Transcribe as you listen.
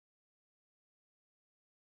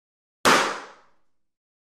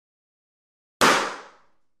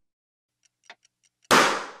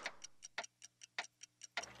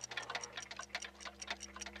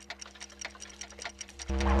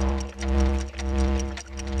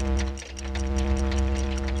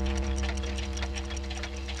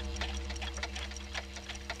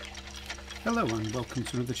Hello and welcome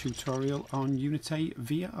to another tutorial on Unity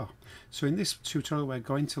VR. So in this tutorial we're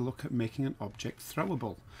going to look at making an object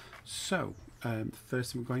throwable. So the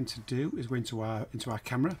first thing we're going to do is go into our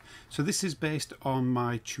camera. So this is based on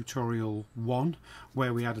my tutorial 1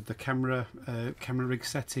 where we added the camera rig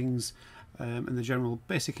settings and the general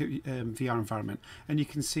basic VR environment. And you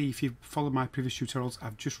can see if you follow my previous tutorials,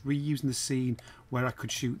 I've just reused the scene where I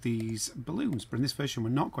could shoot these balloons, but in this version we're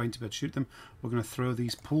not going to be able to shoot them. We're going to throw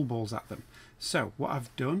these pool balls at them. So what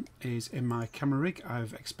I've done is in my camera rig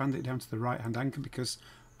I've expanded it down to the right hand angle because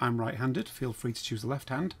I'm right-handed. Feel free to choose the left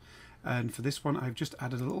hand. And for this one I've just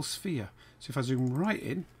added a little sphere. So if I zoom right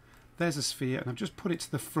in, there's a sphere and I've just put it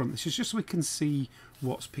to the front. This is just so we can see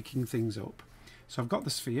what's picking things up. So I've got the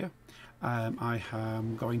sphere. I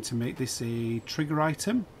am going to make this a trigger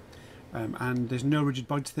item, and there's no rigid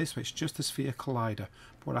body to this, so it's just a sphere collider.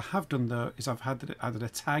 But what I have done though is I've added a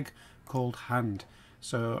tag called hand.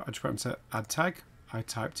 So I just went to add tag, I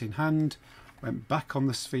typed in hand, went back on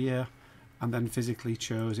the sphere, and then physically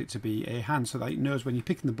chose it to be a hand so that it knows when you're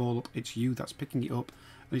picking the ball up, it's you that's picking it up,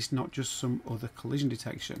 and it's not just some other collision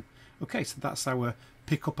detection. Okay, so that's our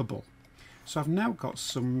pick-upable. So I've now got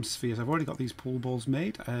some spheres. I've already got these pool balls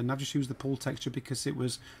made, and I've just used the pool texture because it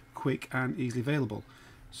was quick and easily available.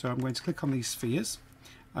 So I'm going to click on these spheres,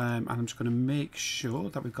 and I'm just going to make sure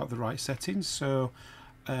that we've got the right settings. So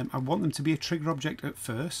I want them to be a trigger object at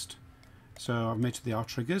first. So I've made sure they are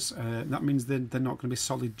triggers. That means they're not going to be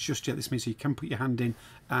solid just yet. This means you can put your hand in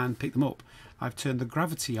and pick them up. I've turned the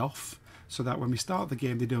gravity off so that when we start the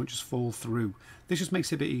game they don't just fall through. This just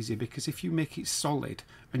makes it a bit easier because if you make it solid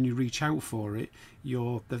and you reach out for it,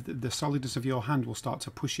 the solidness of your hand will start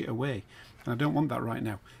to push it away, and I don't want that right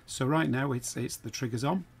now. So right now it's the triggers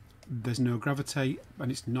on, there's no gravity,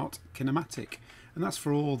 and it's not kinematic, and that's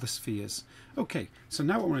for all the spheres. Okay, so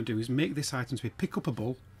now what I want to do is make this item to be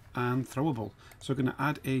pick-upable and throwable. So we're going to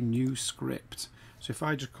add a new script. So if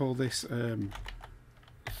I just call this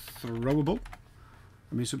throwable,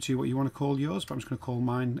 I mean, it's up to you what you want to call yours, but I'm just going to call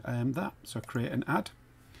mine that. So create an add.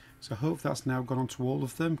 So I hope that's now gone onto all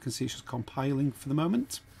of them. You can see it's just compiling for the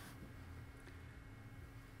moment.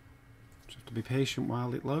 Just have to be patient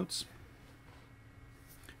while it loads.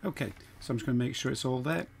 Okay, so I'm just going to make sure it's all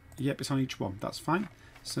there. Yep, it's on each one. That's fine.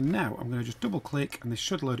 So now I'm going to just double click and this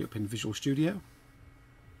should load it up in Visual Studio.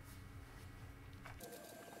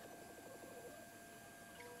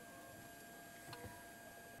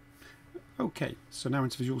 Okay, so now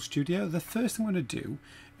into Visual Studio. The first thing I'm going to do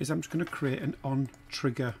is I'm just going to create an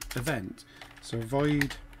on-trigger event. So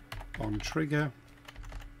void on-trigger,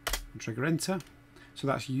 trigger enter. So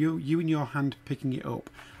that's you in your hand picking it up.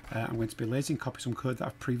 I'm going to be lazy and copy some code that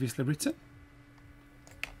I've previously written.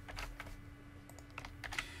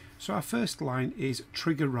 So our first line is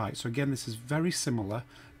trigger right. So again, this is very similar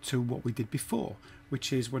to what we did before,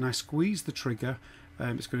 which is when I squeeze the trigger,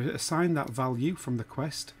 it's going to assign that value from the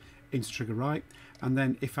quest into trigger right, and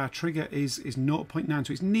then if our trigger is 0.9,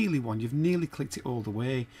 so it's nearly 1, you've nearly clicked it all the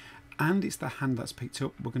way, and it's the hand that's picked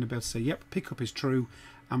up, we're going to be able to say yep, pick up is true,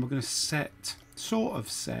 and we're going to set our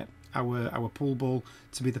pool ball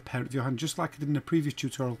to be the parent of your hand, just like I did in a previous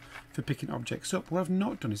tutorial for picking objects up. What I've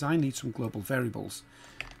not done is I need some global variables.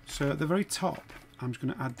 So at the very top I'm just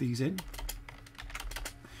going to add these in.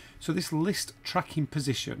 So this list tracking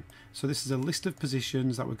position, so this is a list of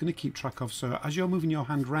positions that we're going to keep track of. So as you're moving your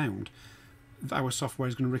hand round, our software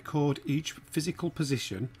is going to record each physical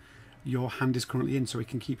position your hand is currently in, so we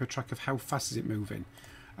can keep a track of how fast is it moving.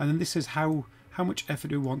 And then this is how much effort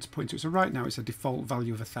do we want to put into it. So right now it's a default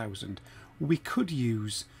value of 1000. We could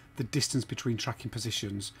use the distance between tracking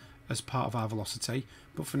positions as part of our velocity,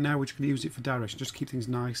 but for now we're just going to use it for direction, just keep things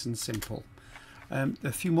nice and simple.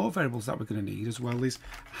 A few more variables that we're going to need as well is,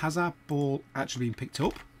 has our ball actually been picked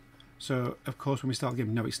up? So of course when we start the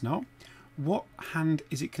game, no it's not. What hand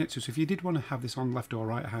is it connected to? So if you did want to have this on left or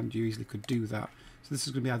right hand, you easily could do that. So this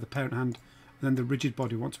is going to be either parent hand, and then the rigid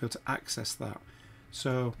body, we want to be able to access that.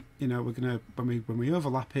 So you know, we're going to, when we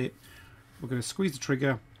overlap it, we're going to squeeze the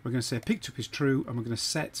trigger, we're going to say picked up is true, and we're going to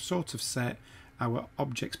set our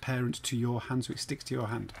object's parent to your hand so it sticks to your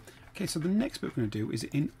hand. Okay, so the next bit we're going to do is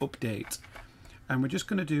in update. And we're just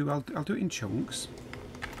going to do, I'll do it in chunks,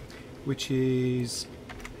 which is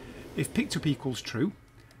if picked up equals true,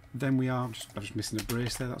 then we are, I'm just missing a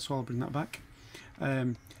brace there, that's all, I'll bring that back.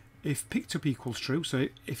 If picked up equals true, so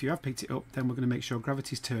if you have picked it up, then we're going to make sure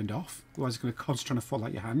gravity's turned off, otherwise it's going to constantly trying to fall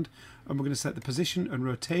out your hand, and we're going to set the position and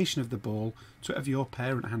rotation of the ball to whatever your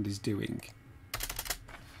parent hand is doing.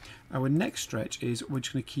 Our next stretch is we're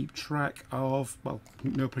just going to keep track of, well,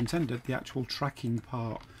 no pun intended, the actual tracking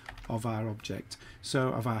part of our object, so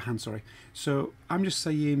of our hand, sorry. So I'm just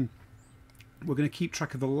saying we're going to keep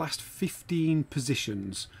track of the last 15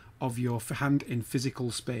 positions of your hand in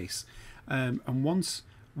physical space. And once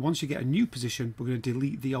you get a new position, we're going to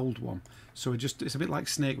delete the old one. So it's a bit like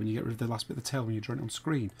Snake when you get rid of the last bit of the tail when you're drawing it on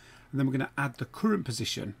screen. And then we're going to add the current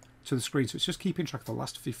position to the screen. So it's just keeping track of the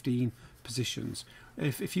last 15 positions.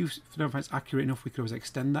 If you don't find it's accurate enough, we could always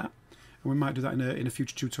extend that. And we might do that in a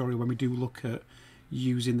future tutorial when we do look at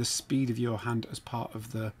using the speed of your hand as part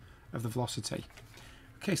of the velocity.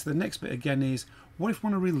 Okay, so the next bit again is, what if we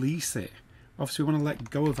want to release it? Obviously we want to let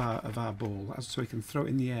go of our ball so we can throw it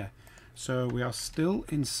in the air. So we are still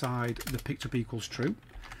inside the picked up equals true,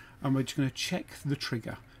 and we're just going to check the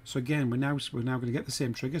trigger. So again, we're now going to get the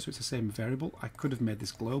same trigger, so it's the same variable. I could have made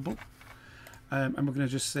this global, and we're going to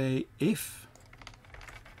just say if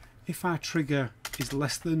our trigger is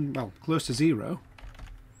less than, well, close to 0.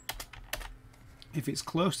 If it's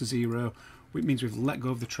close to 0, it means we've let go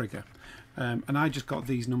of the trigger. And I just got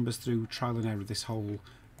these numbers through trial and error, this whole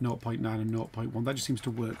 0.9 and 0.1. That just seems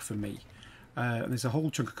to work for me. And there's a whole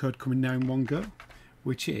chunk of code coming now in one go,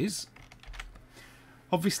 which is,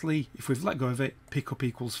 obviously, if we've let go of it, pick up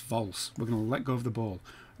equals false. We're going to let go of the ball.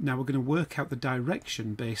 Now we're going to work out the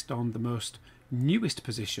direction based on the most newest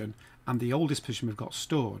position and the oldest position we've got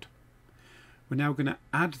stored. We're now going to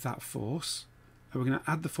add that force, and we're going to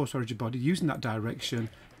add the force to our rigid body using that direction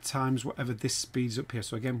times whatever this speeds up here.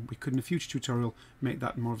 So again, we could in a future tutorial make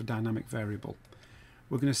that more of a dynamic variable.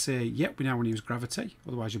 We're going to say, yep, we now want to use gravity,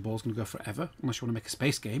 otherwise your ball's going to go forever, unless you want to make a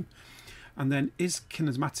space game. And then is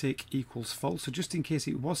kinematic equals false, so just in case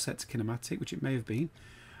it was set to kinematic, which it may have been.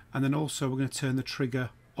 And then also we're going to turn the trigger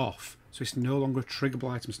off, so it's no longer a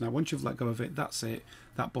triggerable item. So now once you've let go of it, that's it.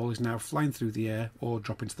 That ball is now flying through the air or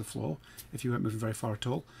dropping to the floor if you weren't moving very far at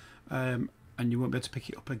all. And you won't be able to pick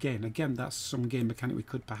it up again. Again, that's some game mechanic we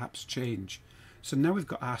could perhaps change. So now we've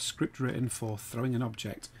got our script written for throwing an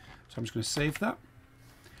object. So I'm just going to save that.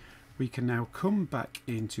 We can now come back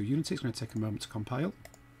into Unity. It's going to take a moment to compile.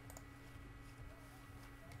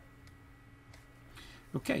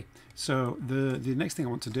 Okay, so the next thing I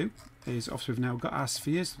want to do is, obviously we've now got our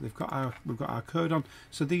spheres, we've got our code on,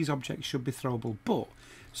 so these objects should be throwable, but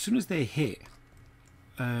as soon as they hit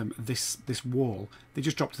this wall, they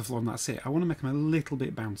just drop to the floor and that's it. I want to make them a little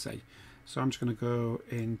bit bouncy. So I'm just going to go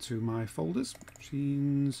into my folders,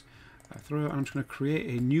 machines, throw, and I'm just going to create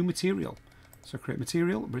a new material. So create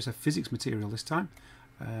material, but it's a physics material this time.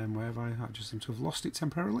 Where have I just seem to have lost it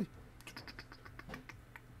temporarily.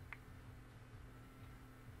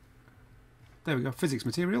 There we go, physics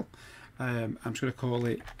material. I'm just going to call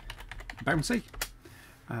it bouncy.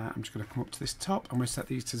 I'm just going to come up to this top. I'm going to set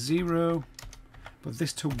these to 0, but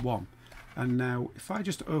this to 1. And now if I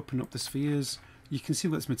just open up the spheres, you can see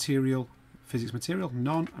what's material, physics material,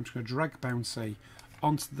 none. I'm just going to drag bouncy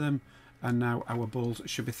onto them, and now our balls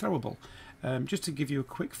should be throwable. Just to give you a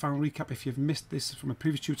quick final recap, if you've missed this from a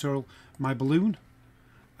previous tutorial, my balloon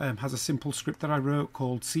has a simple script that I wrote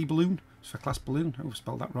called C-balloon. It's for class balloon. I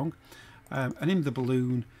spelled that wrong. And in the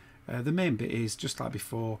balloon, the main bit is just like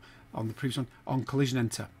before on the previous one, on collision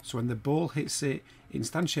enter. So when the ball hits it, it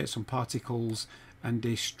instantiates some particles and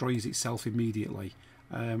destroys itself immediately.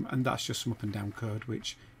 And that's just some up and down code,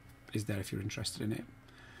 which is there if you're interested in it.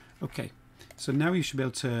 Okay, so now you should be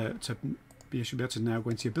able to now go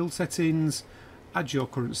into your build settings, add your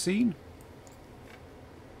current scene,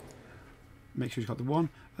 make sure you've got the one,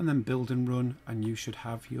 and then build and run, and you should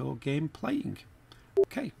have your game playing.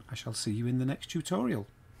 Okay, I shall see you in the next tutorial.